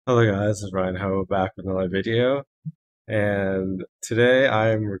Hello guys, this is Ryan Ho back with another video, and today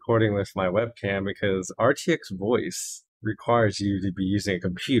I'm recording with my webcam because RTX Voice requires you to be using a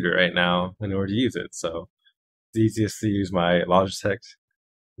computer right now in order to use it. So it's easiest to use my Logitech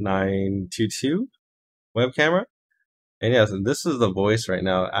 922 web camera. And yes, and this is the voice right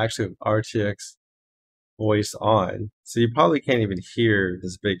now, actually with RTX Voice on. So you probably can't even hear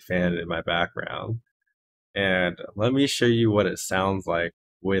this big fan in my background. And let me show you what it sounds like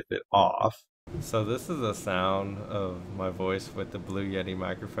with it off. So this is the sound of my voice with the Blue Yeti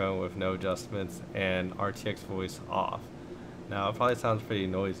microphone with no adjustments and RTX voice off. Now it probably sounds pretty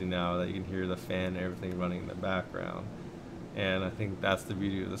noisy now that you can hear the fan and everything running in the background. And I think that's the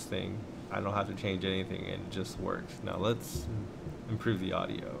beauty of this thing. I don't have to change anything and it just works. Now let's improve the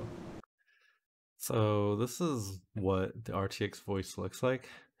audio. So this is what the RTX voice looks like.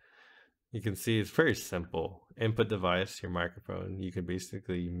 You can see it's very simple. Input device, your microphone. You can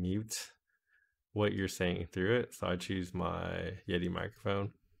basically mute what you're saying through it. So I choose my Yeti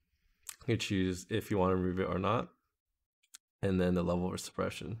microphone. You choose if you want to remove it or not, and then the level of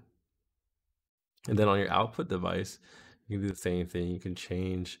suppression. And then on your output device, you can do the same thing. You can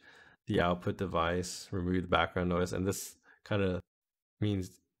change the output device, remove the background noise, and this kind of means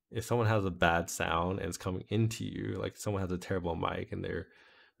if someone has a bad sound and it's coming into you, like someone has a terrible mic and they're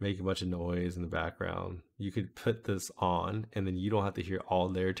making a bunch of noise in the background, you could put this on and then you don't have to hear all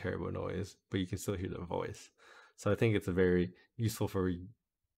their terrible noise, but you can still hear their voice. So I think it's a very useful for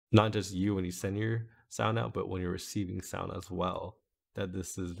not just you when you send your sound out, but when you're receiving sound as well, that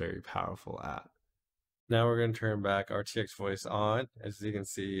this is very powerful at. Now we're going to turn back RTX voice on. As you can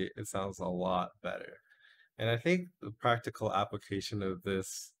see, it sounds a lot better. And I think the practical application of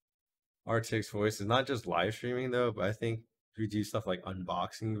this RTX voice is not just live streaming though, but I think if you do stuff like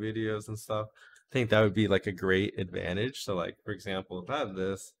unboxing videos and stuff, I think that would be like a great advantage. So like for example, if I have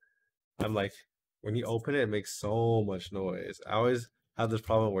this, I'm like when you open it, it makes so much noise. I always have this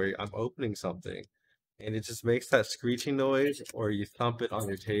problem where I'm opening something and it just makes that screeching noise, or you thump it on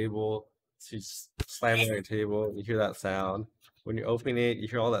your table, so you just slam it on your table, and you hear that sound. When you're opening it, you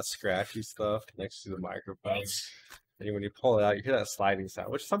hear all that scratchy stuff next to the microphone. And when you pull it out, you hear that sliding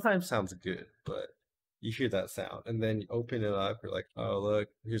sound, which sometimes sounds good, but you hear that sound. And then you open it up, you're like, oh, look,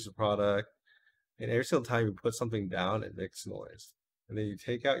 here's the product. And every single time you put something down, it makes noise. And then you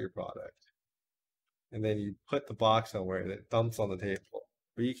take out your product, and then you put the box somewhere, and it thumps on the table.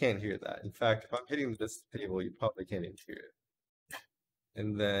 But you can't hear that. In fact, if I'm hitting this table, you probably can't even hear it.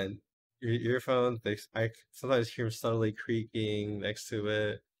 And then your earphones, I sometimes hear them subtly creaking next to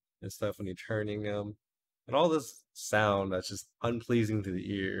it and stuff when you're turning them. And all this sound that's just unpleasing to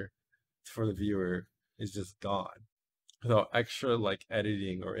the ear for the viewer is just gone without extra like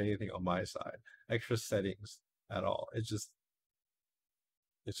editing or anything on my side, extra settings at all. It's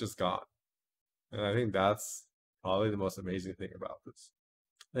just gone. And I think that's probably the most amazing thing about this.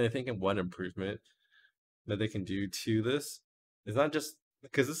 And I think in one improvement that they can do to this is not just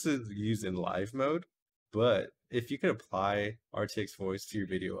because this is used in live mode, but if you can apply RTX voice to your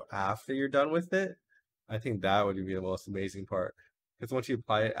video after you're done with it, I think that would be the most amazing part. Because once you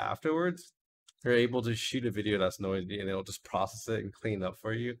apply it afterwards, you're able to shoot a video that's noisy and it'll just process it and clean up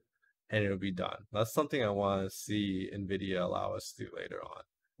for you and it'll be done. That's something I want to see NVIDIA allow us to do later on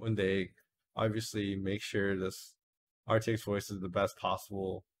when they obviously make sure this RTX voice is the best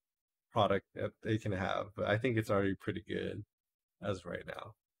possible product that they can have. But I think it's already pretty good as right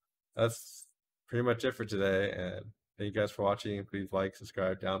now. That's pretty much it for today. And thank you guys for watching. Please like,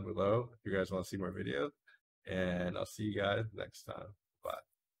 subscribe down below if you guys want to see more videos. And I'll see you guys next time.